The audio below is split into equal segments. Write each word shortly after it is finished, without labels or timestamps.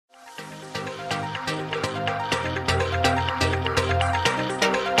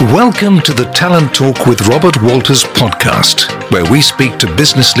Welcome to the Talent Talk with Robert Walters podcast, where we speak to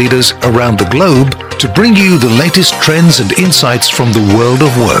business leaders around the globe to bring you the latest trends and insights from the world of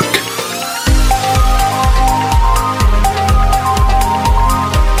work.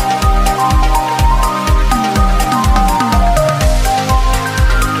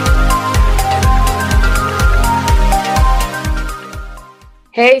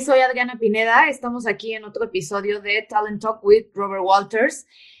 Hey, soy Adriana Pineda. Estamos aquí en otro episodio de Talent Talk with Robert Walters.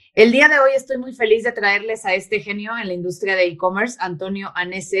 El día de hoy estoy muy feliz de traerles a este genio en la industria de e-commerce, Antonio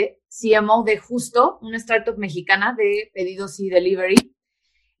Anese, CMO de Justo, una startup mexicana de pedidos y delivery.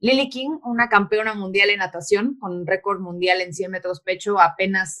 Lily King, una campeona mundial en natación con un récord mundial en 100 metros pecho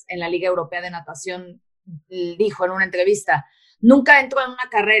apenas en la Liga Europea de Natación, dijo en una entrevista: nunca entro en una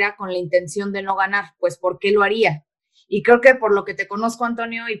carrera con la intención de no ganar, pues ¿por qué lo haría? Y creo que por lo que te conozco,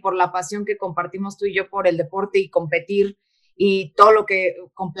 Antonio, y por la pasión que compartimos tú y yo por el deporte y competir y todo lo que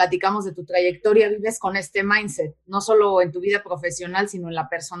platicamos de tu trayectoria, vives con este mindset, no solo en tu vida profesional, sino en la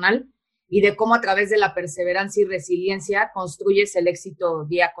personal, y de cómo a través de la perseverancia y resiliencia construyes el éxito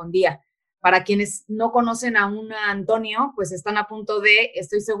día con día. Para quienes no conocen aún a Antonio, pues están a punto de,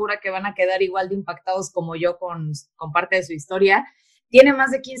 estoy segura que van a quedar igual de impactados como yo con parte de su historia. Tiene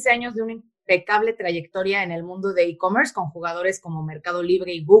más de 15 años de un impecable trayectoria en el mundo de e-commerce con jugadores como Mercado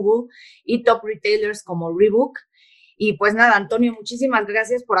Libre y Google y top retailers como Reebok. Y pues nada, Antonio, muchísimas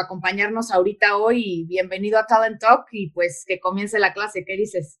gracias por acompañarnos ahorita hoy y bienvenido a Talent Talk y pues que comience la clase. ¿Qué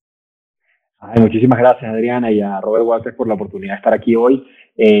dices? Muchísimas gracias, Adriana, y a Robert Walters por la oportunidad de estar aquí hoy.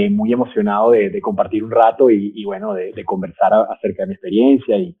 Muy emocionado de compartir un rato y bueno, de conversar acerca de mi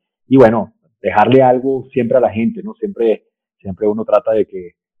experiencia y bueno, dejarle algo siempre a la gente, ¿no? Siempre uno trata de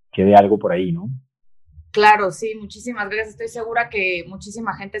que quede algo por ahí, ¿no? Claro, sí, muchísimas gracias. Estoy segura que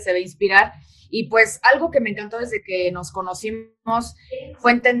muchísima gente se va a inspirar. Y pues algo que me encantó desde que nos conocimos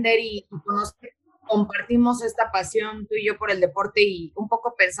fue entender y conocer, compartimos esta pasión tú y yo por el deporte, y un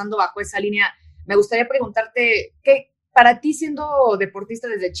poco pensando bajo esa línea, me gustaría preguntarte, ¿qué para ti, siendo deportista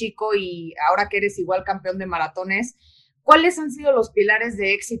desde chico y ahora que eres igual campeón de maratones, cuáles han sido los pilares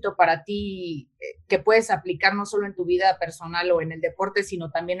de éxito para ti que puedes aplicar no solo en tu vida personal o en el deporte,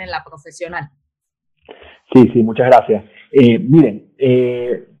 sino también en la profesional? Sí, muchas gracias. Miren,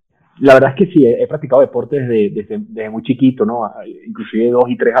 la verdad es que sí, he practicado deporte desde muy chiquito, ¿no? Inclusive 2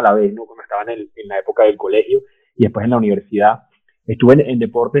 y 3 a la vez, ¿no? Cuando estaba en la época del colegio y después en la universidad. Estuve en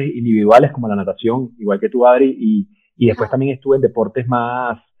deportes individuales como la natación, igual que tú, Adri, y después también estuve en deportes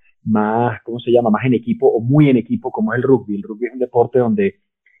más, ¿cómo se llama? Más en equipo o muy en equipo, como es el rugby. El rugby es un deporte donde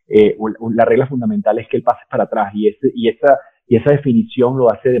la regla fundamental es que el pase es para atrás y esa definición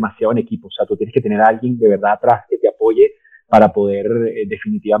lo hace demasiado en equipo. O sea, tú tienes que tener a alguien de verdad atrás que te apoye para poder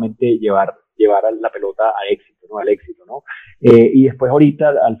definitivamente llevar la pelota a éxito, ¿no? Al éxito, ¿no? Y después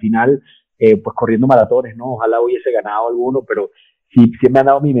ahorita, al final, pues corriendo maratones, ¿no? Ojalá hubiese ganado alguno, pero sí me han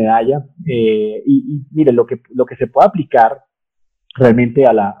dado mi medalla. Y miren, lo que se puede aplicar realmente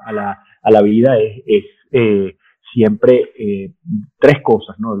a la vida es siempre 3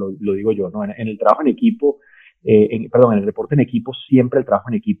 cosas, ¿no? Lo digo yo, ¿no? En el trabajo en equipo, en el deporte en equipo, siempre el trabajo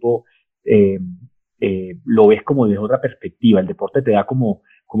en equipo lo ves como desde otra perspectiva. El deporte te da como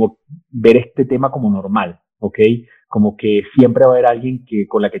ver este tema como normal, ¿ok? Como que siempre va a haber alguien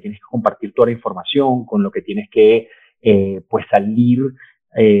con la que tienes que compartir toda la información, con lo que tienes que pues salir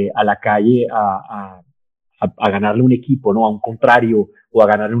a la calle a ganarle un equipo, ¿no? A un contrario, o a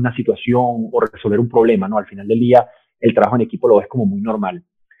ganarle una situación, o resolver un problema, ¿no? Al final del día, el trabajo en equipo lo ves como muy normal.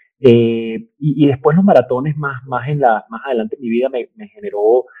 Y después los maratones más adelante en mi vida me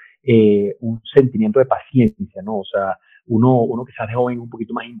generó un sentimiento de paciencia, ¿no? O sea, uno quizás de joven un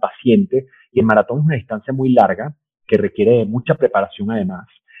poquito más impaciente, y el maratón es una distancia muy larga que requiere de mucha preparación además,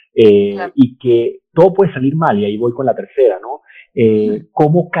 Claro. y que todo puede salir mal, y ahí voy con la tercera, ¿no?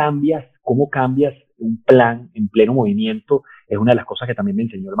 ¿Cómo cambias un plan en pleno movimiento? Es una de las cosas que también me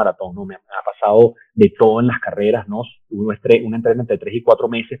enseñó el maratón, ¿no? Me ha pasado de todo en las carreras, ¿no? Uno entrena entre 3 y 4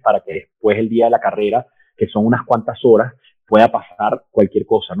 meses para que después el día de la carrera, que son unas cuantas horas, pueda pasar cualquier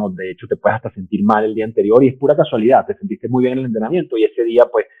cosa, ¿no? De hecho, te puedes hasta sentir mal el día anterior y es pura casualidad. Te sentiste muy bien en el entrenamiento y ese día,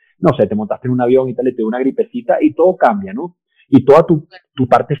 pues, no sé, te montaste en un avión y tal, te dio una gripecita y todo cambia, ¿no? Y toda tu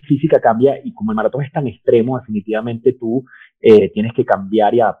parte física cambia, y como el maratón es tan extremo, definitivamente tú tienes que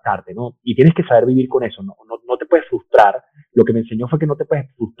cambiar y adaptarte, ¿no? Y tienes que saber vivir con eso, no te puedes frustrar. Lo que me enseñó fue que no te puedes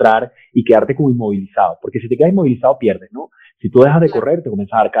frustrar y quedarte como inmovilizado, porque si te quedas inmovilizado pierdes, ¿no? Si tú dejas de correr, te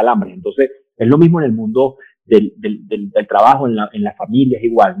comienzas a dar calambre. Entonces, es lo mismo en el mundo del trabajo, en la familia, es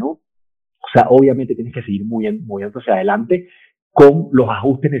igual, ¿no? O sea, obviamente tienes que seguir moviendo hacia adelante con los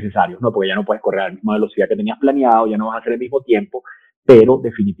ajustes necesarios, ¿no? Porque ya no puedes correr a la misma velocidad que tenías planeado, ya no vas a hacer el mismo tiempo, pero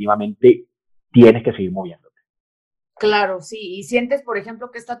definitivamente tienes que seguir moviéndote. Claro, sí. Y sientes, por ejemplo,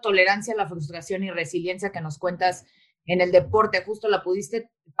 que esta tolerancia a la frustración y resiliencia que nos cuentas en el deporte, justo la pudiste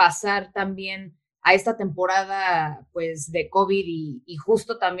pasar también a esta temporada, pues, de COVID y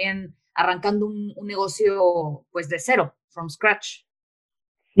justo también arrancando un negocio, pues, de cero, from scratch.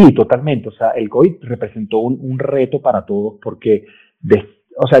 Sí, totalmente. O sea, el COVID representó un reto para todos porque,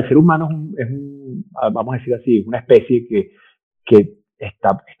 o sea, el ser humano vamos a decir así, una especie que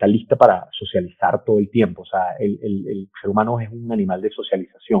está lista para socializar todo el tiempo. O sea, el ser humano es un animal de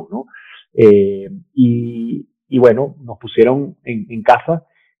socialización, ¿no? Y bueno, nos pusieron en casa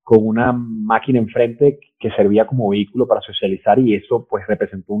con una máquina enfrente que servía como vehículo para socializar y eso pues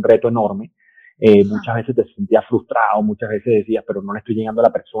representó un reto enorme. Muchas veces te sentías frustrado, muchas veces decías, pero no le estoy llegando a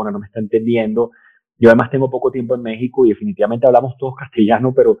la persona, no me está entendiendo. Yo además tengo poco tiempo en México y definitivamente hablamos todos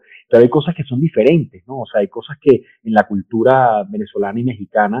castellano, pero hay cosas que son diferentes, ¿no? O sea, hay cosas que en la cultura venezolana y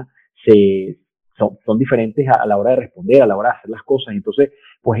mexicana son diferentes a la hora de responder, a la hora de hacer las cosas. Entonces,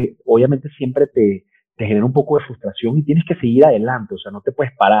 pues obviamente siempre te genera un poco de frustración y tienes que seguir adelante, o sea, no te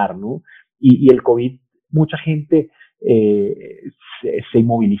puedes parar, ¿no? Y el COVID, mucha gente se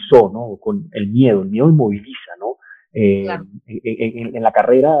inmovilizó, ¿no? Con el miedo inmoviliza, ¿no? Claro. En la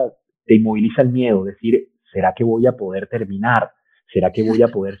carrera te inmoviliza el miedo, decir, ¿será que voy a poder terminar? ¿Será que voy a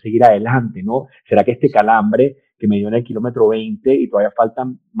poder seguir adelante, no? ¿Será que este calambre que me dio en el kilómetro 20 y todavía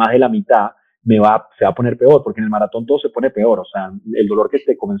faltan más de la mitad, se va a poner peor? Porque en el maratón todo se pone peor, o sea, el dolor que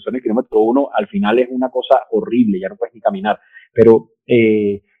te comenzó en el kilómetro 1 al final es una cosa horrible, ya no puedes ni caminar, pero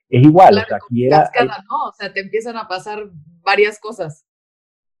es igual, Claro, o sea, como aquí era cascada, ¿no? O sea, te empiezan a pasar varias cosas.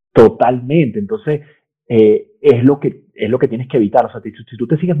 totalmente, entonces es lo que tienes que evitar, o sea, si tú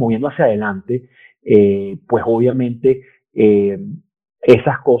te sigues moviendo hacia adelante, pues obviamente eh,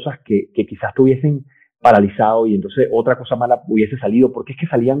 esas cosas que quizás te hubiesen paralizado y entonces otra cosa mala hubiese salido, porque es que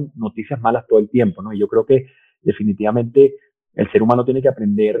salían noticias malas todo el tiempo, ¿no? Y yo creo que definitivamente el ser humano tiene que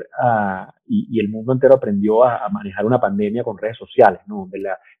aprender y el mundo entero aprendió a manejar una pandemia con redes sociales, ¿no? Donde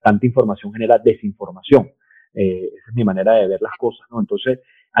tanta información genera desinformación. Esa es mi manera de ver las cosas, ¿no? Entonces,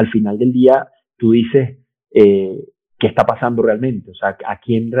 al final del día, tú dices, ¿qué está pasando realmente? O sea, ¿a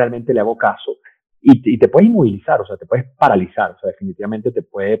quién realmente le hago caso? Y te puedes inmovilizar, o sea, te puedes paralizar, o sea, definitivamente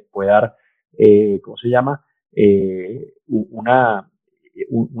puede dar, ¿cómo se llama?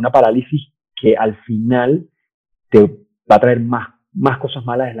 Una parálisis que al final te va a traer más cosas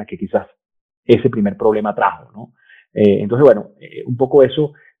malas de las que quizás ese primer problema trajo, ¿no? Entonces, bueno, un poco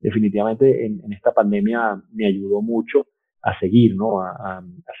eso definitivamente en esta pandemia me ayudó mucho a seguir, ¿no? A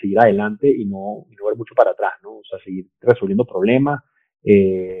seguir adelante y no ver mucho para atrás, ¿no? O sea, seguir resolviendo problemas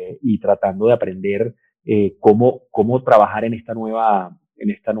y tratando de aprender cómo trabajar en esta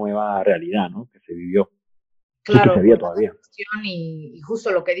nueva realidad, ¿no? Que se vivió y que se Claro, vive con la todavía. adaptación y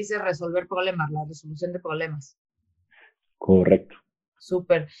justo lo que dice resolver problemas, la resolución de problemas. Correcto.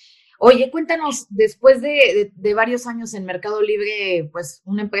 Súper. Oye, cuéntanos, después de varios años en Mercado Libre, pues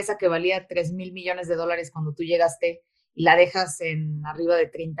una empresa que valía 3,000 millones de dólares cuando tú llegaste y la dejas en arriba de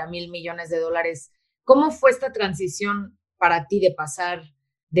 30,000 millones de dólares, ¿cómo fue esta transición para ti de pasar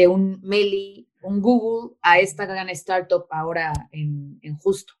de un Meli, un Google, a esta gran startup ahora en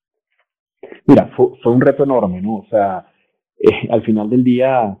Justo? Mira, fue un reto enorme, ¿no? O sea, al final del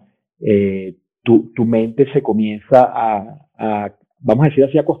día, tu mente se comienza vamos a decir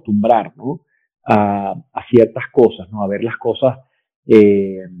así, acostumbrar, ¿no? A ciertas cosas, ¿no? A ver las cosas,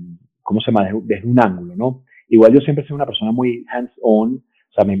 eh, ¿cómo se llama? Desde un ángulo, ¿no? Igual yo siempre soy una persona muy hands-on,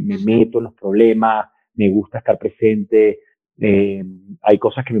 o sea, me meto en los problemas, me gusta estar presente, eh, hay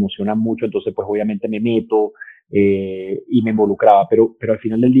cosas que me emocionan mucho, entonces pues obviamente me meto, y me involucraba, pero al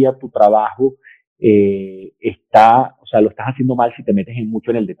final del día tu trabajo o sea, lo estás haciendo mal si te metes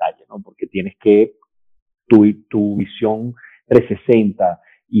mucho en el detalle, ¿no? Porque tienes que, tu visión 360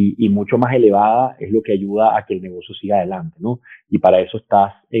 y mucho más elevada es lo que ayuda a que el negocio siga adelante, ¿no? Y para eso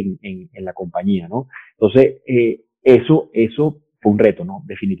estás en la compañía, ¿no? Entonces, eso fue un reto, ¿no?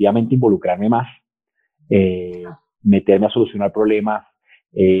 Definitivamente involucrarme más, meterme a solucionar problemas,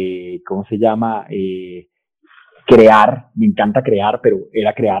 ¿cómo se llama? Crear, me encanta crear, pero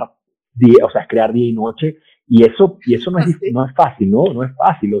era crear día, o sea, crear día y noche, y eso Así. no es fácil, ¿no? No es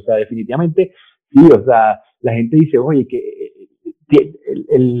fácil, o sea, definitivamente, sí, o sea, la gente dice, oye, que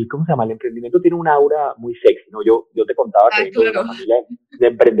 ¿cómo se llama? El emprendimiento tiene un aura muy sexy, ¿no? Yo te contaba que Ah, vengo de una claro. familia de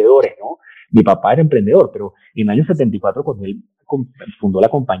emprendedores, ¿no? Mi papá era emprendedor, pero en el año 74, cuando él fundó la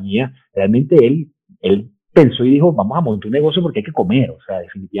compañía, realmente él pensó y dijo, vamos a montar un negocio porque hay que comer, o sea,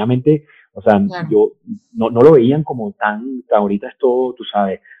 definitivamente, o sea, Claro. yo no lo veían como ahorita es todo, tú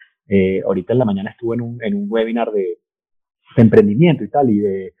sabes, ahorita en la mañana estuve en un webinar emprendimiento y tal, y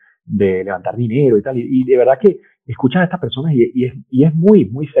de levantar dinero y tal. Y de verdad que escuchas a estas personas y es muy,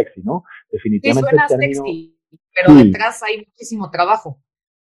 muy sexy, ¿no? Sí, Definitivamente el suena término, sexy, pero sí, detrás hay muchísimo trabajo.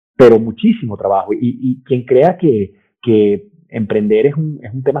 pero muchísimo trabajo. Y quien crea que emprender es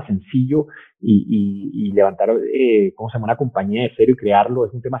un tema sencillo y levantar, ¿cómo se llama? Una compañía de cero y crearlo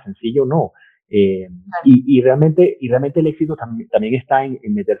es un tema sencillo, no. Eh, y realmente el éxito también está en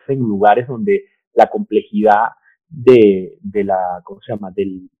meterse en lugares donde la complejidad de la, ¿cómo se llama?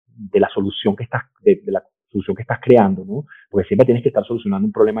 De la solución que estás, de la solución que estás creando, ¿no? Porque siempre tienes que estar solucionando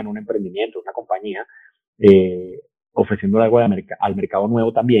un problema en un emprendimiento, en una compañía. Eh, Ofreciendo algo al mercado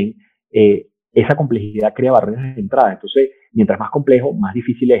nuevo también, esa complejidad crea barreras de entrada. Entonces, mientras más complejo, más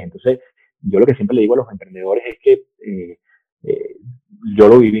difícil es. Entonces, yo lo que siempre le digo a los emprendedores es que eh, yo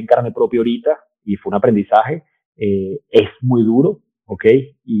lo viví en carne propia ahorita y fue un aprendizaje. Es muy duro, ¿ok?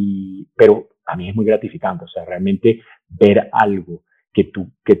 Pero a mí es muy gratificante. O sea, realmente ver algo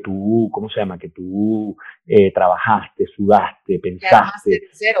 ¿cómo se llama? Que tú trabajaste, sudaste, Que armaste pensaste, de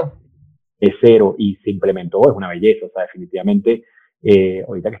cero. es cero y se implementó, es una belleza. O sea, definitivamente,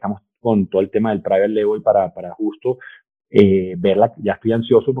 ahorita que estamos con todo el tema del private label para justo verla, ya estoy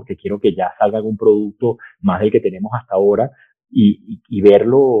ansioso porque quiero que ya salga algún producto más del que tenemos hasta ahora y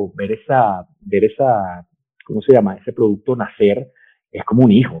verlo, ver esa, ¿cómo se llama? Ese producto nacer es como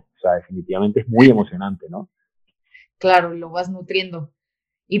un hijo. O sea, definitivamente es muy emocionante, ¿no? Claro, lo vas nutriendo.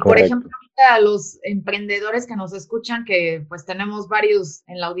 Y por ejemplo, Correcto. ahorita a los emprendedores que nos escuchan, que pues tenemos varios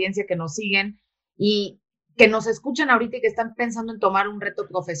en la audiencia que nos siguen y que nos escuchan ahorita y que están pensando en tomar un reto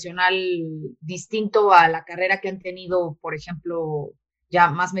profesional distinto a la carrera que han tenido, por ejemplo,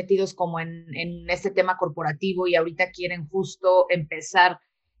 ya más metidos como en este tema corporativo y ahorita quieren justo empezar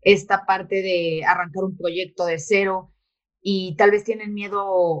esta parte de arrancar un proyecto de cero y tal vez tienen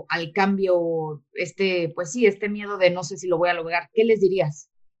miedo al cambio, pues sí, este miedo de no sé si lo voy a lograr. ¿Qué les dirías?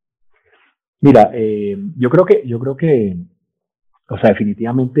 Mira, yo creo que, o sea,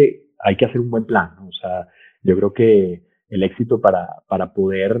 definitivamente hay que hacer un buen plan, ¿no? O sea, yo creo que el éxito para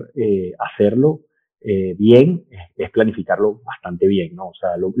poder hacerlo bien es planificarlo bastante bien, ¿no? O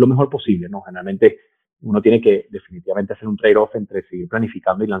sea, lo mejor posible, ¿no? Generalmente uno tiene que definitivamente hacer un trade-off entre seguir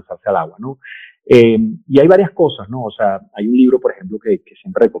planificando y lanzarse al agua, ¿no? Y hay varias cosas, ¿no? O sea, hay un libro, por ejemplo, que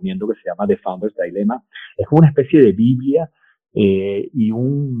siempre recomiendo que se llama The Founder's Dilemma. Es como una especie de Biblia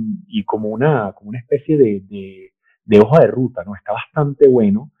y como una especie de hoja de ruta, ¿no? Está bastante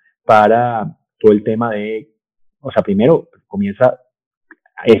bueno para todo el tema de, o sea, primero comienza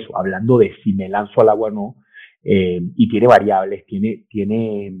eso, hablando de si me lanzo al agua o no, y tiene variables, tiene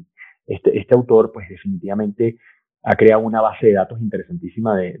este autor, pues definitivamente ha creado una base de datos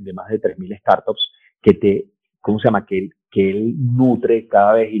interesantísima de más de 3.000 startups que ¿cómo se llama? Que él nutre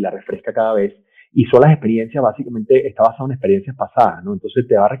cada vez y la refresca cada vez. Y son las experiencias, básicamente está basado en experiencias pasadas, ¿no? Entonces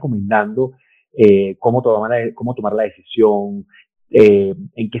te va recomendando cómo tomar la decisión,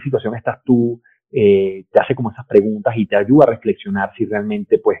 en qué situación estás tú, te hace como esas preguntas y te ayuda a reflexionar si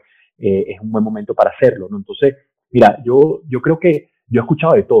realmente pues es un buen momento para hacerlo, ¿no? Entonces, mira, yo creo que yo he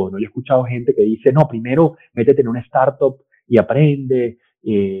escuchado de todo, ¿no? Yo he escuchado gente que dice, no, primero métete en una startup y aprende.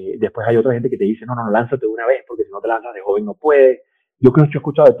 Después hay otra gente que te dice, no, lánzate de una vez porque si no te lanzas de joven no puedes. Yo creo que yo he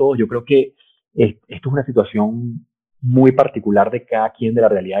escuchado de todo. Yo creo que esto es una situación muy particular de cada quien, de la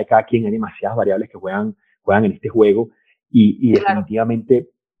realidad de cada quien. Hay demasiadas variables que juegan en este juego y Claro,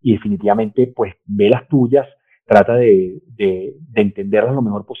 definitivamente pues ve las tuyas, trata de entenderlas lo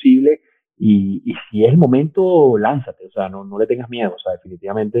mejor posible y si es el momento, lánzate, o sea, no le tengas miedo, o sea,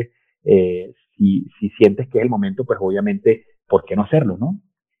 definitivamente, si sientes que es el momento, pues obviamente, ¿por qué no hacerlo, no?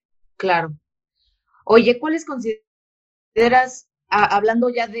 claro. Oye, ¿cuáles consideras, hablando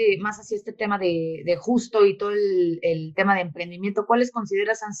ya de más hacia este tema de justo y todo el tema de emprendimiento, cuáles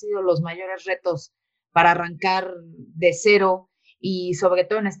consideras han sido los mayores retos para arrancar de cero y sobre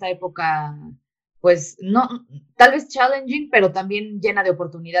todo en esta época, pues no, tal vez challenging, pero también llena de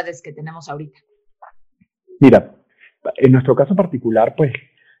oportunidades que tenemos ahorita? Mira, en nuestro caso particular, pues,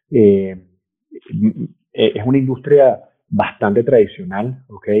 eh, es una industria bastante tradicional,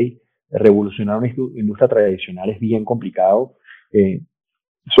 ¿ok? Revolucionar una industria tradicional es bien complicado. Eh,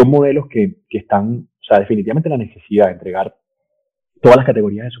 Son modelos que están, o sea, definitivamente la necesidad de entregar todas las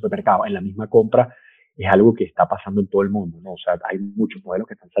categorías de supermercado en la misma compra es algo que está pasando en todo el mundo, ¿no? O sea, hay muchos modelos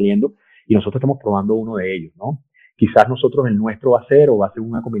que están saliendo y nosotros estamos probando uno de ellos, ¿no? Quizás nosotros el nuestro va a ser o va a ser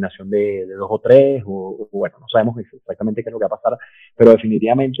una combinación de dos o tres o bueno, no sabemos exactamente qué es lo que va a pasar, pero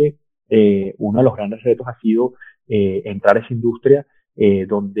definitivamente uno de los grandes retos ha sido entrar a esa industria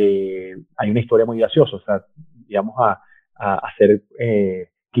donde hay una historia muy graciosa, o sea, digamos a ser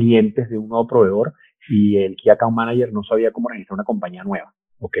clientes de un nuevo proveedor y el Key Account Manager no sabía cómo registrar una compañía nueva,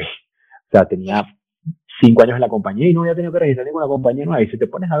 ¿ok? O sea, tenía 5 años en la compañía y no había tenido que registrar ninguna compañía nueva. Y si te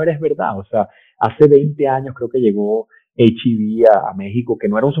pones a ver, es verdad. O sea, hace 20 años creo que llegó H-E-B a México, que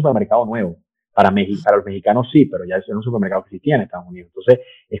no era un supermercado nuevo. Para los mexicanos sí, pero ya es un supermercado que existía en Estados Unidos. Entonces,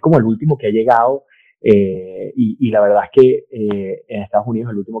 es como el último que ha llegado. Y la verdad es que en Estados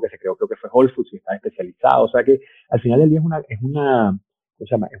Unidos el último que se creó creo que fue Whole Foods y está especializado. O sea que al final del día ¿cómo se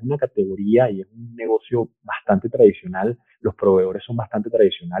llama? Es una categoría y es un negocio bastante tradicional. Los proveedores son bastante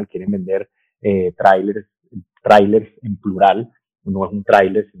tradicional, quieren vender trailers en plural, no es un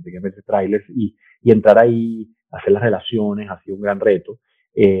trailer, simplemente trailers, y entrar ahí, hacer las relaciones, ha sido un gran reto.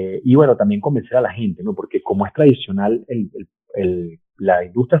 Y bueno, también convencer a la gente, ¿no? Porque como es tradicional, la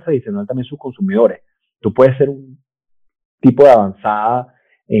industria es tradicional también sus consumidores. Tú puedes ser un tipo de avanzada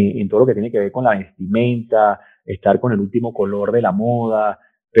en todo lo que tiene que ver con la vestimenta, estar con el último color de la moda,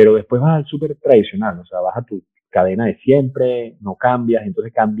 pero después vas al súper tradicional, o sea, vas a tu cadena de siempre, no cambias,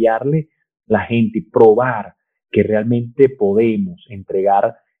 entonces cambiarle la gente y probar que realmente podemos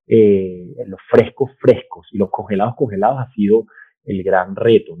entregar los frescos y los congelados ha sido el gran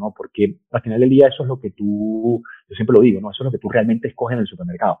reto, ¿no? Porque al final del día eso es lo que yo siempre lo digo, ¿no? Eso es lo que tú realmente escoges en el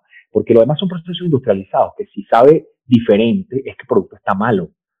supermercado. Porque lo demás son procesos industrializados, que si sabe diferente es que el producto está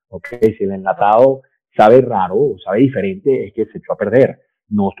malo, ¿ok? Si el enlatado sabe raro o sabe diferente es que se echó a perder,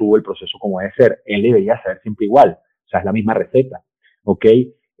 no tuvo el proceso como debe ser. Él debería saber siempre igual, o sea, es la misma receta, ¿ok?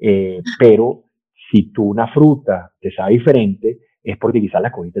 Pero si tú una fruta te sabe diferente, es porque quizás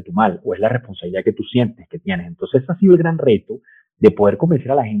la cogiste tú mal, o es la responsabilidad que tú sientes que tienes. Entonces, ese ha sido el gran reto de poder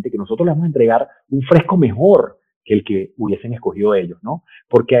convencer a la gente que nosotros le vamos a entregar un fresco mejor que el que hubiesen escogido ellos, ¿no?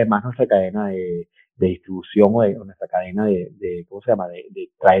 Porque además nuestra cadena de distribución o nuestra cadena ¿cómo se llama? De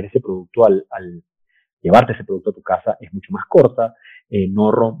traer ese producto llevarte ese producto a tu casa es mucho más corta,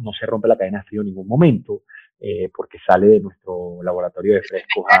 no se rompe la cadena de frío en ningún momento, porque sale de nuestro laboratorio de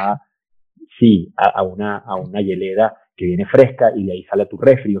frescos a una hielera que viene fresca y de ahí sale a tu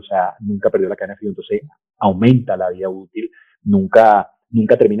refri, o sea, nunca perdió la cadena de frío, entonces aumenta la vida útil, nunca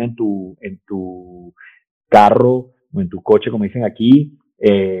termina en tu carro o en tu coche, como dicen aquí,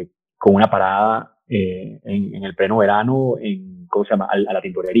 con una parada en el pleno verano, ¿cómo se llama? A la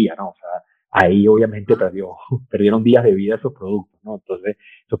tintorería, ¿no? O sea, ahí obviamente perdieron días de vida esos productos, ¿no? Entonces,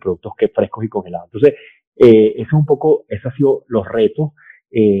 esos productos que frescos y congelados. Entonces, esos han sido los retos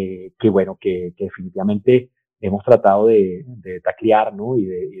que bueno, que definitivamente hemos tratado de taclear, ¿no? Y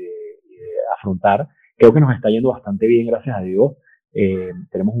de afrontar. Creo que nos está yendo bastante bien, gracias a Dios.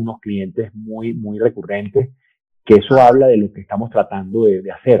 Tenemos unos clientes muy recurrentes, que eso habla de lo que estamos tratando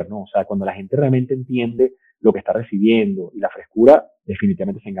de hacer, ¿no? O sea, cuando la gente realmente entiende lo que está recibiendo y la frescura,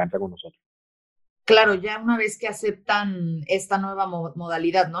 definitivamente se engancha con nosotros. Claro, ya una vez que aceptan esta nueva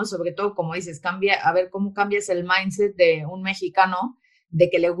modalidad, ¿no? Sobre todo, como dices, a ver cómo cambias el mindset de un mexicano, de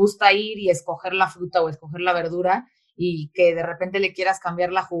que le gusta ir y escoger la fruta o escoger la verdura y que de repente le quieras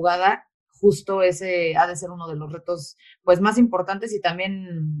cambiar la jugada, justo ese ha de ser uno de los retos, pues, más importantes y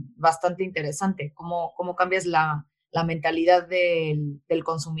también bastante interesante, cómo cambias la mentalidad del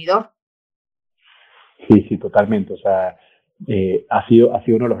consumidor. Sí, totalmente. O sea, ha sido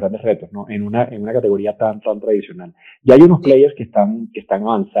uno de los grandes retos, ¿no? En una categoría tan tradicional. Ya hay unos players que están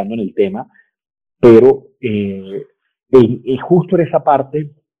avanzando en el tema, pero justo en esa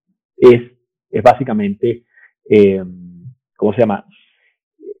parte es básicamente, eh, ¿cómo se llama?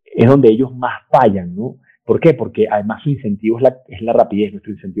 Es donde ellos más fallan, ¿no? ¿Por qué? Porque además su incentivo es la rapidez,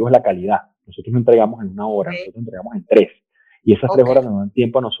 nuestro incentivo es la calidad. Nosotros no entregamos en una hora, nosotros entregamos en 3. Y esas 3 horas nos dan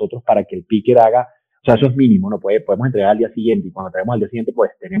tiempo a nosotros para que el picker haga, o sea, eso es mínimo, ¿no? Podemos entregar al día siguiente y cuando traemos al día siguiente,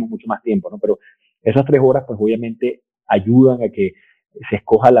 pues tenemos mucho más tiempo, ¿no? Pero esas 3 horas, pues obviamente ayudan a que se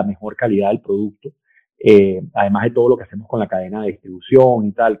escoja la mejor calidad del producto. Además de todo lo que hacemos con la cadena de distribución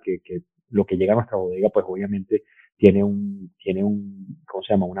y tal, que lo que llega a nuestra bodega, pues obviamente tiene un ¿cómo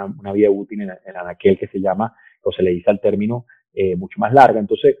se llama? Una vida útil en aquel que se llama, o se le dice al término, mucho más larga.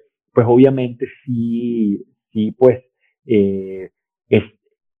 Entonces, pues obviamente sí, pues, es,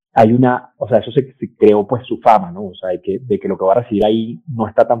 o sea, eso se creó pues su fama, ¿no? O sea, de que lo que va a recibir ahí no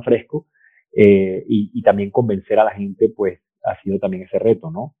está tan fresco, y también convencer a la gente, pues, ha sido también ese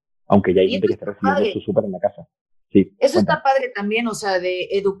reto, ¿no? Aunque ya hay Y gente eso que está está recibiendo padre. su súper en la casa. Sí, Eso cuéntame. está padre también, o sea, de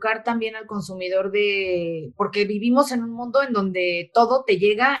educar también al consumidor porque vivimos en un mundo en donde todo te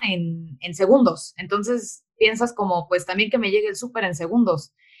llega en segundos. Entonces piensas como, pues también que me llegue el súper en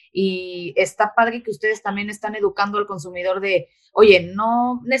segundos. Y está padre que ustedes también están educando al consumidor de, oye,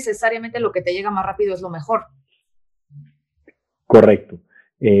 no necesariamente lo que te llega más rápido es lo mejor. Correcto.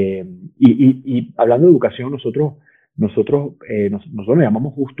 Y hablando de educación, nosotros nosotros le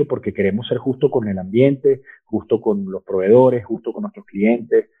llamamos justo porque queremos ser justo con el ambiente, justo con los proveedores, justo con nuestros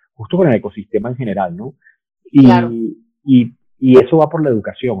clientes, justo con el ecosistema en general, ¿no? Claro. Y eso va por la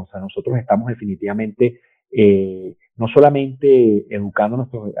educación, o sea, nosotros estamos definitivamente no solamente educando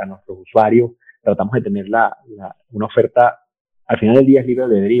a nuestros usuarios, tratamos de tener una oferta, al final del día es libre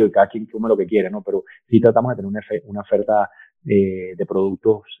albedrío y cada quien come lo que quiere, ¿no? Pero sí tratamos de tener una oferta de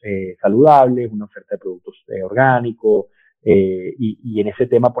productos saludables, una oferta de productos orgánicos, y en ese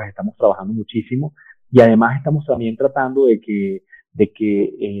tema pues estamos trabajando muchísimo y además estamos también tratando de que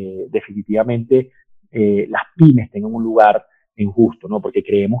definitivamente las pymes tengan un lugar en justo, ¿no? Porque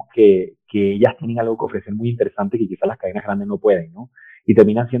creemos que ellas tienen algo que ofrecer muy interesante que quizás las cadenas grandes no pueden, ¿no? Y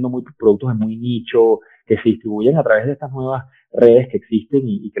terminan siendo productos de muy nicho, que se distribuyen a través de estas nuevas redes que existen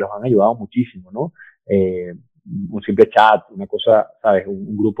y que los han ayudado muchísimo, ¿no? Un simple chat, una cosa, ¿sabes?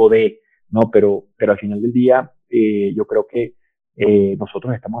 Un grupo ¿no? Pero al final del día, yo creo que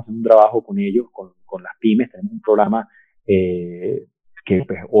nosotros estamos haciendo un trabajo con ellos, con las pymes, tenemos un programa que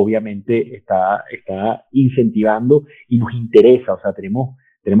pues, obviamente está incentivando y nos interesa, o sea, tenemos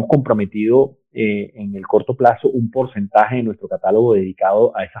comprometido en el corto plazo un porcentaje de nuestro catálogo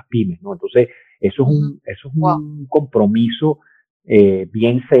dedicado a esas pymes, ¿no? Entonces, eso es un compromiso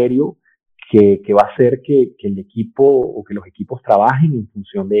bien serio que va a hacer que el equipo o que los equipos trabajen en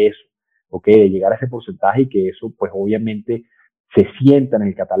función de eso, ¿ok? De llegar a ese porcentaje y que eso, pues obviamente, se sienta en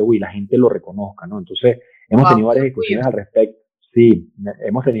el catálogo y la gente lo reconozca, ¿no? Entonces, hemos tenido varias discusiones al respecto. Sí,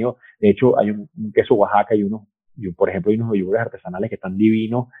 hemos tenido, de hecho, hay un queso Oaxaca por ejemplo, hay unos yogures artesanales que están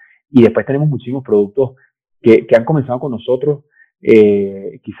divinos y después tenemos muchísimos productos que han comenzado con nosotros.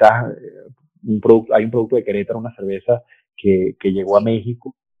 Quizás hay un producto de Querétaro, una cerveza que llegó a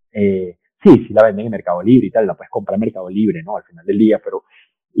México. Sí la venden en Mercado Libre y tal, la puedes comprar en Mercado Libre, ¿no? Al final del día,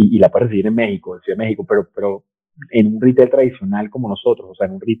 y la puedes recibir en México, en Ciudad de México, pero en un retail tradicional como nosotros, o sea,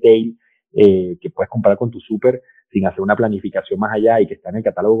 en un retail que puedes comprar con tu súper sin hacer una planificación más allá y que está en el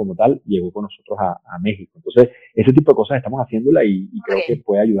catálogo como tal, llegó con nosotros a México. Entonces, ese tipo de cosas estamos haciéndola y creo que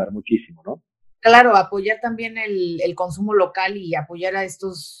puede ayudar muchísimo, ¿no? Claro, apoyar también el consumo local y apoyar a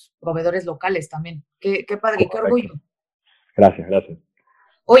estos proveedores locales también. Qué padre, Correcto. qué orgullo. Gracias.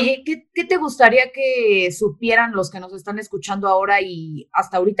 Oye, ¿qué te gustaría que supieran los que nos están escuchando ahora y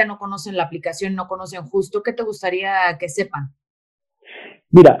hasta ahorita no conocen la aplicación, no conocen Justo? ¿Qué te gustaría que sepan?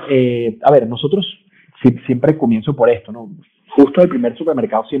 Mira, a ver, nosotros siempre comienzo por esto, ¿no? Justo el primer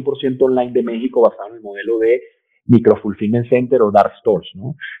supermercado 100% online de México basado en el modelo de micro-fulfillment center o dark stores,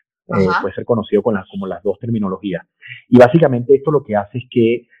 ¿no? Puede ser conocido como las dos terminologías. Y básicamente esto lo que hace es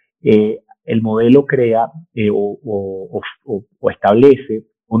que el modelo crea o establece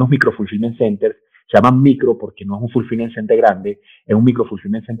unos micro-fulfillment centers, se llaman micro porque no es un fulfillment center grande, es un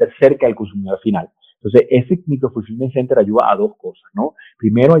micro-fulfillment center cerca del consumidor final. Entonces, ese micro-fulfillment center ayuda a dos cosas, ¿no?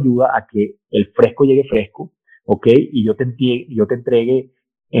 Primero, ayuda a que el fresco llegue fresco, ¿ok? Y yo te entregue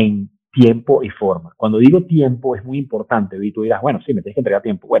en tiempo y forma. Cuando digo tiempo es muy importante, y tú dirás, bueno, sí, me tienes que entregar a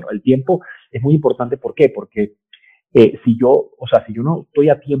tiempo. Bueno, el tiempo es muy importante, ¿por qué? Porque si yo no estoy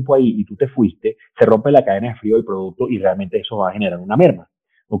a tiempo ahí y tú te fuiste, se rompe la cadena de frío del producto y realmente eso va a generar una merma,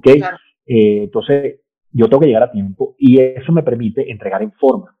 ¿ok? Claro. Entonces, yo tengo que llegar a tiempo y eso me permite entregar en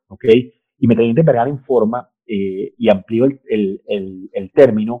forma, ¿ok? Y me permite entregar en forma y amplío el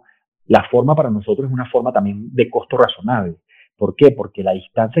término. La forma para nosotros es una forma también de costo razonable. ¿Por qué? Porque la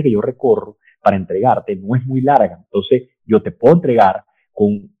distancia que yo recorro para entregarte no es muy larga. Entonces, yo te puedo entregar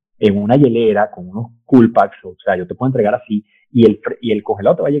en una hielera, con unos cool packs, o sea, yo te puedo entregar así y el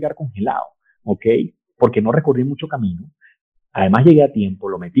congelado te va a llegar congelado, ¿ok? Porque no recorrí mucho camino. Además, llegué a tiempo,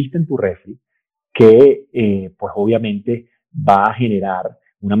 lo metiste en tu refri, que pues obviamente va a generar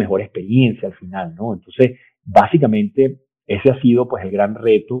una mejor experiencia al final, ¿no? Entonces, básicamente, ese ha sido pues el gran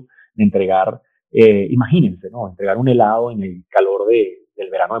reto de entregar, imagínense, ¿no? Entregar un helado en el calor del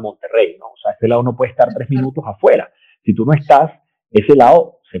verano de Monterrey, ¿no? O sea, ese helado no puede estar 3 minutos afuera. Si tú no estás, ese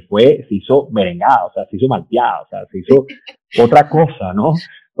helado se hizo merengado, o sea, se hizo malteado, o sea, se hizo otra cosa, ¿no?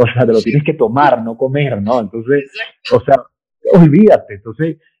 O sea, te lo tienes que tomar, no comer, ¿no? Entonces, o sea, olvídate.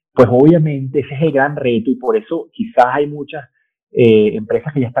 Entonces, pues obviamente ese es el gran reto y por eso quizás hay muchas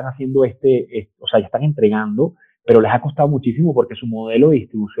empresas que ya están haciendo o sea, ya están entregando, pero les ha costado muchísimo porque su modelo de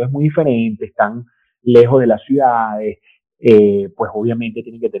distribución es muy diferente, están lejos de las ciudades, pues obviamente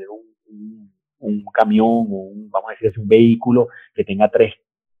tienen que tener un camión o vamos a decir así, un vehículo que tenga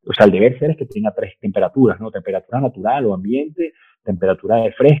o sea, el deber ser es que tenga 3 temperaturas, ¿no? Temperatura natural o ambiente, temperatura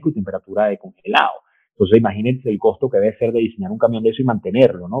de fresco y temperatura de congelado. Entonces, imagínense el costo que debe ser de diseñar un camión de eso y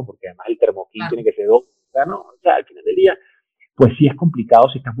mantenerlo, ¿no? Porque además el termoquín tiene que ser 2, o sea, no, o sea, al final del día, pues sí es complicado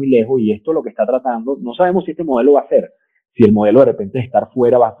si estás muy lejos y esto lo que está tratando, no sabemos si este modelo va a ser, si el modelo de repente de estar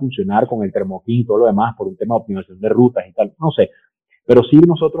fuera va a funcionar con el Thermo King y todo lo demás por un tema de optimización de rutas y tal, no sé, pero sí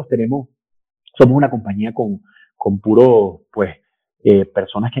nosotros somos una compañía con puro, pues,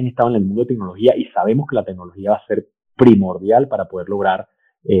 personas que han estado en el mundo de tecnología y sabemos que la tecnología va a ser primordial para poder lograr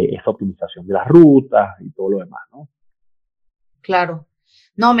esa optimización de las rutas y todo lo demás, ¿no? Claro.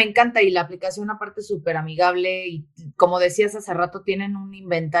 No, me encanta y la aplicación aparte es súper amigable y como decías hace rato tienen un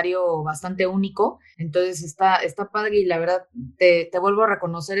inventario bastante único, entonces está padre y la verdad te vuelvo a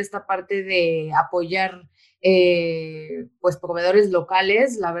reconocer esta parte de apoyar pues proveedores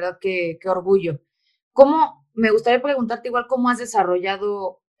locales, la verdad que qué orgullo. Me gustaría preguntarte igual cómo has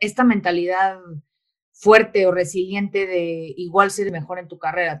desarrollado esta mentalidad fuerte o resiliente de igual ser mejor en tu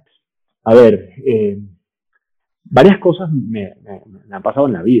carrera? A ver, varias cosas me han pasado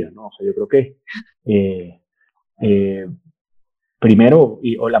en la vida, ¿no? O sea, yo creo que eh, eh, primero,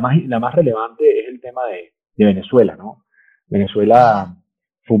 o la más relevante es el tema de Venezuela, ¿no? Ajá, Venezuela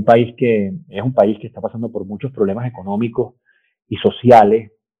es un país que está pasando por muchos problemas económicos y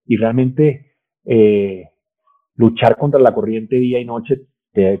sociales y realmente luchar contra la corriente día y noche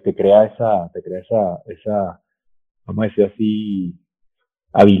te crea esa, vamos a decir así,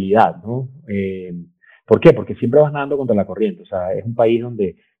 habilidad, ¿no? ¿Por qué? Porque siempre vas nadando contra la corriente. O sea, es un país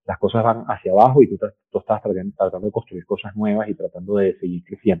donde las cosas van hacia abajo y tú estás tratando de construir cosas nuevas y tratando de seguir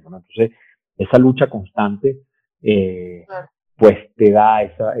creciendo, ¿no? Entonces, esa lucha constante, eh, claro. pues te da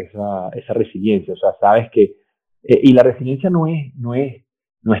esa resiliencia. O sea, sabes que, y la resiliencia no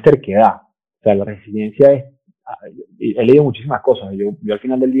es terquedad. O sea, la resiliencia he leído muchísimas cosas. Yo al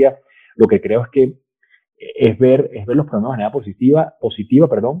final del día lo que creo es ver los problemas de manera positiva,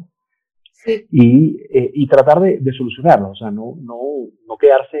 perdón, Sí, y tratar de solucionarlos, o sea, no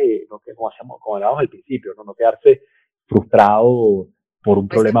quedarse, como hacemos, como hablábamos al principio, no quedarse frustrado por un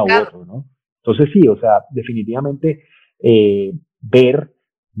problema u estancado. otro, ¿no? Entonces sí, o sea, definitivamente eh, ver,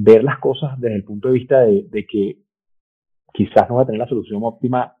 ver las cosas desde el punto de vista de que quizás no va a tener la solución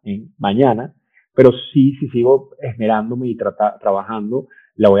óptima en mañana, pero sí, si sigo esmerándome y trabajando,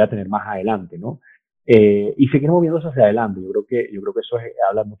 la voy a tener más adelante, ¿no? Y seguir moviéndose hacia adelante. Yo creo que eso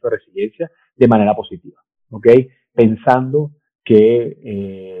habla mucho de resiliencia de manera positiva, ¿ok? Pensando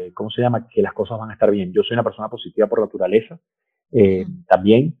que, ¿cómo se llama? Que las cosas van a estar bien. Yo soy una persona positiva por naturaleza, Ujú.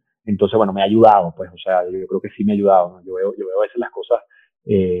 también. Entonces, bueno, me ha ayudado, pues, o sea, yo creo que sí me ha ayudado, ¿no? Yo veo a veces las cosas,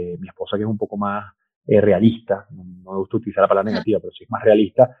 mi esposa que es un poco más realista, no me gusta utilizar la palabra negativa, pero si es más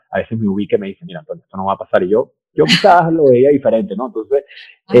realista, a veces me ubica y me dice, mira, Antonio, esto no va a pasar. Y yo quizás lo veía diferente, ¿no? Entonces,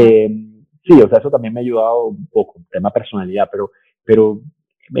 Ajá. sí, o sea, eso también me ha ayudado un poco, tema personalidad, pero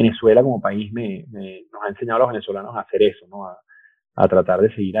Venezuela como país nos ha enseñado a los venezolanos a hacer eso, ¿no? A tratar de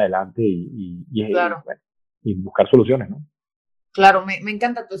seguir adelante Claro, bueno, y buscar soluciones, ¿no? claro, me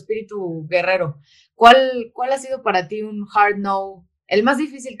encanta tu espíritu guerrero. ¿Cuál ha sido para ti un hard no, el más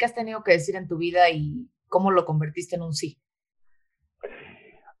difícil que has tenido que decir en tu vida y cómo lo convertiste en un sí?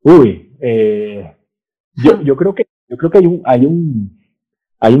 Uy, yo creo que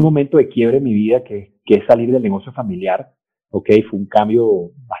hay un momento de quiebre en mi vida que es salir del negocio familiar, ¿ok? Fue un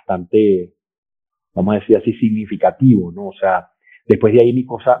cambio bastante, vamos a decir así, significativo, ¿no? O sea, después de ahí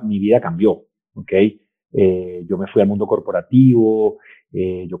mi vida cambió, ¿ok? Yo me fui al mundo corporativo,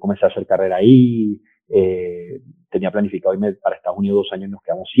 yo comencé a hacer carrera ahí, tenía planificado irme para Estados Unidos 2 años y nos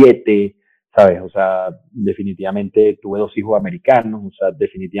quedamos 7, ¿sabes? O sea, definitivamente tuve 2 hijos americanos, o sea,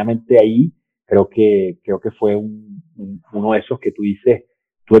 definitivamente ahí creo que fue uno de esos que tú dices,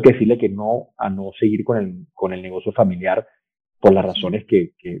 tuve que decirle que no a no seguir con el negocio familiar por las Ujú. razones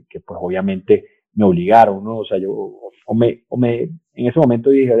que pues obviamente me obligaron, ¿no? O sea, en ese momento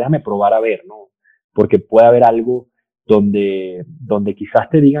dije, déjame probar a ver, ¿no? Porque puede haber algo donde quizás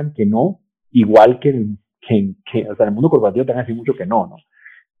te digan que no, igual o sea, en el mundo corporativo te van a decir mucho que no, ¿no?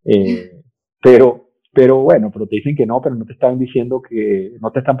 Eh, pero te dicen que no, pero no te están diciendo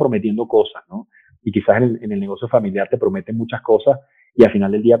no te están prometiendo cosas, ¿no? Y quizás en el negocio familiar te prometen muchas cosas y al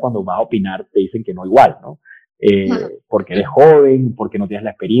final del día cuando vas a opinar te dicen que no igual, ¿no? Porque eres joven, porque no tienes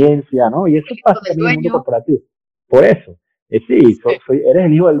la experiencia, ¿no? Y eso Hijo pasa del también en el mundo dueño. corporativo. Por eso, sí, Sí. eres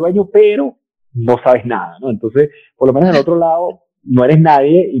el hijo del dueño, pero no sabes nada, ¿no? Entonces, por lo menos en el otro lado, no eres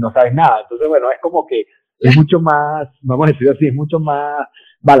nadie y no sabes nada. Entonces, bueno, es como que es mucho más, vamos a decir así, es mucho más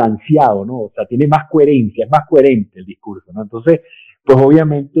balanceado, ¿no? O sea, tiene más coherencia, es más coherente el discurso, ¿no? Entonces, pues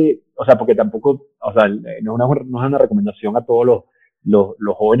obviamente, o sea, porque tampoco, o sea, no es una recomendación a todos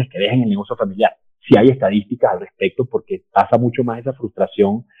los jóvenes que dejen el negocio familiar. Si hay estadísticas al respecto, porque pasa mucho más esa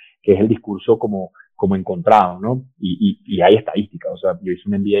frustración que es el discurso como encontrado, ¿no? Y hay estadísticas, o sea, yo hice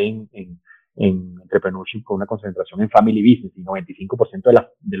un MBA en entrepreneurship con una concentración en family business y 95%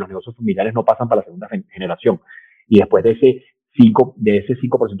 de los negocios familiares no pasan para la segunda generación. Y después de ese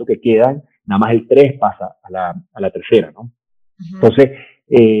 5% que quedan, nada más el 3 pasa a la tercera, ¿no? Uh-huh. Entonces,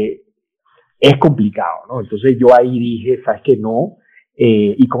 es complicado, ¿no? Entonces yo ahí dije, ¿sabes qué? No.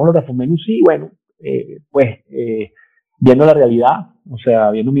 ¿Y cómo lo transformé en un sí? Bueno, viendo la realidad, o sea,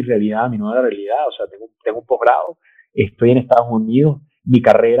 viendo mi realidad, mi nueva realidad, o sea, tengo un posgrado, estoy en Estados Unidos, mi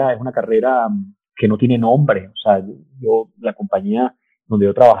carrera es una carrera que no tiene nombre, o sea, la compañía donde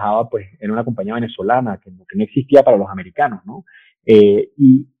yo trabajaba, pues, era una compañía venezolana que no existía para los americanos, ¿no?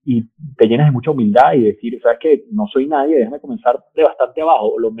 Y te llenas de mucha humildad y decir, ¿sabes qué? No soy nadie, déjame comenzar de bastante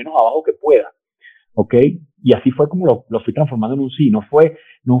abajo, lo menos abajo que pueda, ¿ok? Y así fue como lo fui transformando en un sí. No fue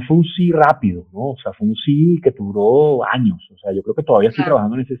un sí rápido, ¿no? O sea, fue un sí que duró años. O sea, yo creo que todavía estoy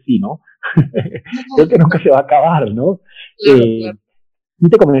trabajando en ese sí, ¿no? Creo que nunca se va a acabar, ¿no? Claro. Y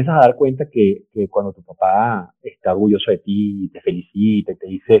te comienzas a dar cuenta que cuando tu papá está orgulloso de ti, te felicita y te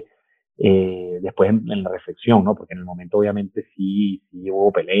dice, después en la reflexión, ¿no? Porque en el momento obviamente sí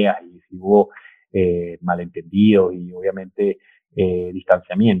hubo peleas y sí hubo malentendidos y obviamente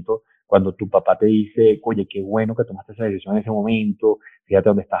distanciamiento. Cuando tu papá te dice, oye, qué bueno que tomaste esa decisión en ese momento, fíjate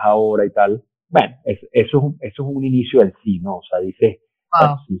dónde estás ahora y tal. Bueno, eso es un inicio del sí, ¿no? O sea, dices,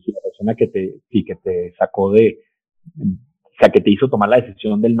 wow. Bueno, si la persona que te sacó o sea, que te hizo tomar la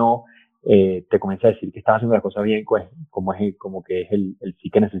decisión del no, te comienza a decir que estás haciendo las cosas bien, pues, como que es el sí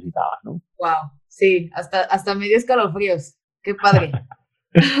que necesitabas, ¿no? Wow, sí, hasta me dio escalofríos. Qué padre.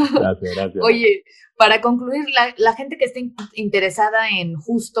 Gracias. Oye, para concluir, la gente que esté interesada en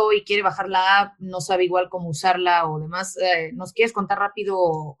Justo y quiere bajar la app, no sabe igual cómo usarla o demás, ¿nos quieres contar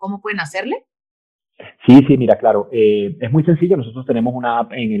rápido cómo pueden hacerle? Sí, mira, claro. Es muy sencillo. Nosotros tenemos una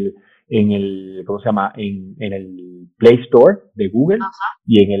app en el ¿cómo se llama? En el Play Store de Google. Ajá.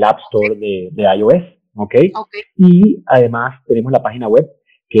 Y en el App Store de iOS, ¿ok? Y además tenemos la página web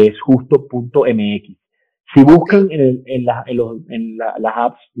que es justo.mx. Si buscan en las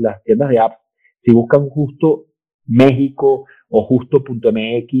apps, las tiendas de apps, si buscan Justo México o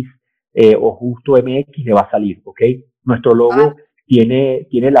Justo.mx o Justo MX, le va a salir, ¿ok? Nuestro logo tiene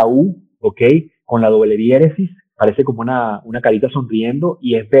la U, ¿ok? Con la doble diéresis, parece como una carita sonriendo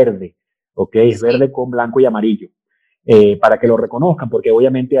y es verde, ¿ok? Es verde con blanco y amarillo, para que lo reconozcan, porque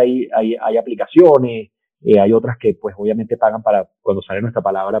obviamente hay aplicaciones, hay otras que pues obviamente pagan para cuando sale nuestra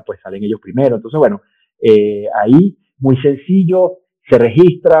palabra, pues salen ellos primero. Entonces, bueno, ahí muy sencillo, se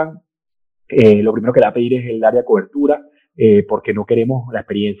registran, lo primero que le va a pedir es el área de cobertura, porque no queremos la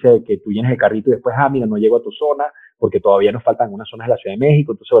experiencia de que tú llenes el carrito y después, mira, no llego a tu zona, porque todavía nos faltan unas zonas de la Ciudad de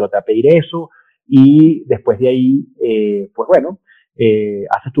México, entonces, bueno, te va a pedir eso, y después de ahí, pues bueno,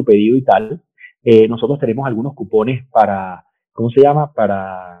 haces tu pedido y tal. Nosotros tenemos algunos cupones para, ¿cómo se llama?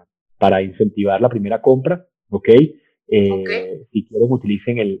 Para incentivar la primera compra, ¿ok? Si quieren,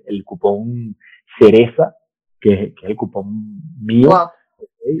 utilicen el cupón Cereza, que es el cupón mío. Wow.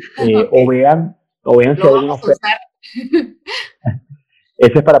 Okay. O vean si hay alguna oferta.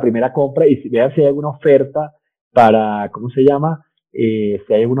 Ese es para primera compra, y vean si hay alguna oferta para, ¿cómo se llama?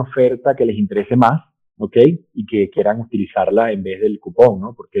 Si hay alguna oferta que les interese más, ¿ok? Y que quieran utilizarla en vez del cupón,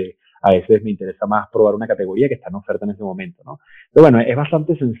 ¿no? Porque a veces me interesa más probar una categoría que está en oferta en ese momento, ¿no? Pero bueno, es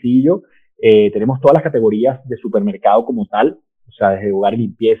bastante sencillo. Tenemos todas las categorías de supermercado como tal, o sea, desde hogar y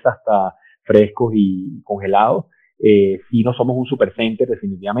limpieza hasta frescos y congelados. Si no somos un supercenter,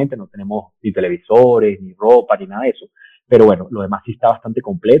 definitivamente, no tenemos ni televisores, ni ropa, ni nada de eso. Pero bueno, lo demás sí está bastante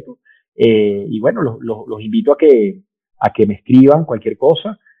completo. Y bueno, los invito a que me escriban cualquier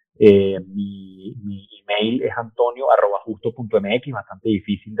cosa. Mi email es antonio@justo.mx, bastante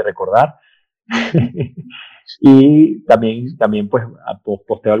difícil de recordar. Y también pues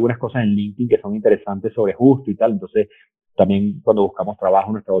posteo algunas cosas en LinkedIn que son interesantes sobre Justo y tal. Entonces, también cuando buscamos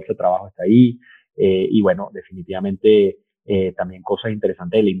trabajo, nuestra bolsa de trabajo está ahí. Y bueno, definitivamente también cosas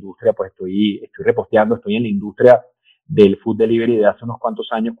interesantes de la industria, pues estoy reposteando, estoy en la industria del food delivery de hace unos cuantos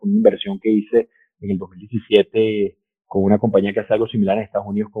años con una inversión que hice en el 2017 con una compañía que hace algo similar en Estados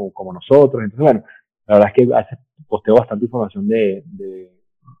Unidos como nosotros. Entonces, bueno, la verdad es que posteo bastante información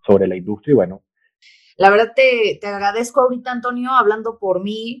sobre la industria y bueno. La verdad te agradezco ahorita, Antonio, hablando por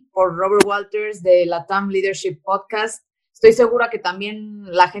mí, por Robert Walters de la TAM Leadership Podcast. Estoy segura que también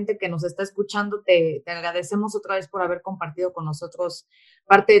la gente que nos está escuchando te agradecemos otra vez por haber compartido con nosotros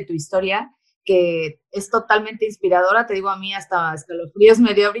parte de tu historia, que es totalmente inspiradora. Te digo, a mí hasta los fríos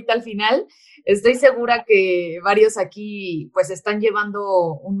me dio ahorita al final. Estoy segura que varios aquí pues están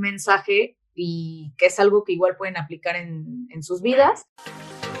llevando un mensaje y que es algo que igual pueden aplicar en sus vidas.